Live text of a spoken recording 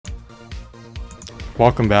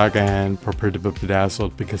Welcome back and prepare to be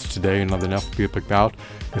bedazzled because today another epic bout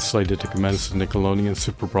is slated to commence the Nickelodeon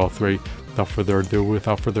Super Brawl 3. Without further ado,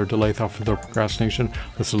 without further delay, without further procrastination,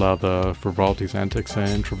 let's allow the frivolities, antics,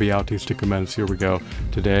 and trivialities to commence. Here we go.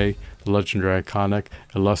 Today, the legendary, iconic,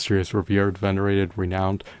 illustrious, revered, venerated,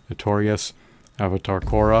 renowned, notorious Avatar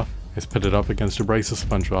Korra is pitted up against Abrasive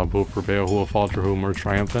SpongeBob. Who will prevail, who will falter, who will emerge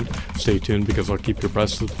triumphant? Stay tuned because I'll keep you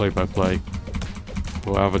abreast of the play-by-play.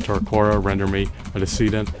 Will Avatar Korra render me a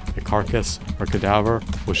decedent, a carcass, or cadaver?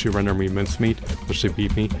 Will she render me mincemeat? Will she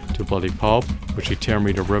beat me to bloody pulp? Will she tear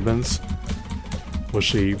me to ribbons? Will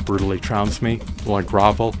she brutally trounce me? Will I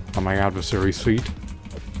grovel on my adversary's feet?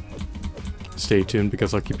 Stay tuned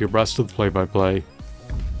because I'll keep you abreast of the play-by-play.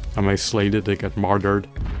 Am I slated to get martyred,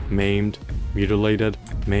 maimed, mutilated,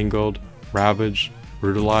 mangled, ravaged,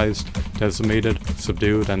 brutalized, decimated,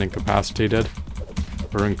 subdued, and incapacitated?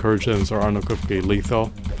 Her incursions are unequivocally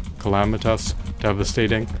lethal, calamitous,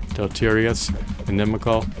 devastating, deleterious,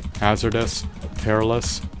 inimical, hazardous,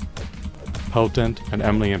 perilous, potent, and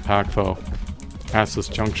eminently impactful. At this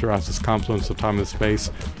juncture, at this confluence of time and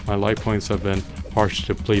space, my life points have been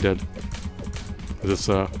partially depleted. Is this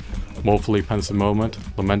a woefully pensive moment?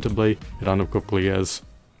 Lamentably, it unequivocally is.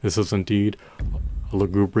 This is indeed a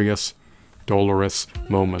lugubrious, dolorous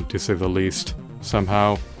moment, to say the least.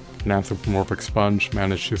 Somehow, an anthropomorphic sponge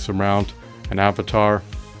managed to surmount an avatar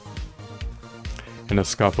in a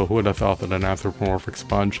scuffle. Who would have thought that an anthropomorphic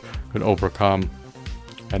sponge could overcome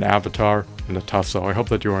an avatar in a tussle? I hope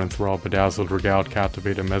that you are enthralled, bedazzled, regaled,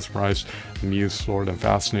 captivated, mesmerized, amused, floored, and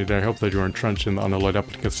fascinated. I hope that you are entrenched in the unalloyed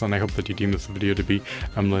applicant sun. I hope that you deem this video to be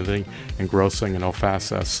eminently engrossing in all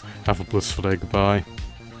facets. Have a blissful day. Goodbye.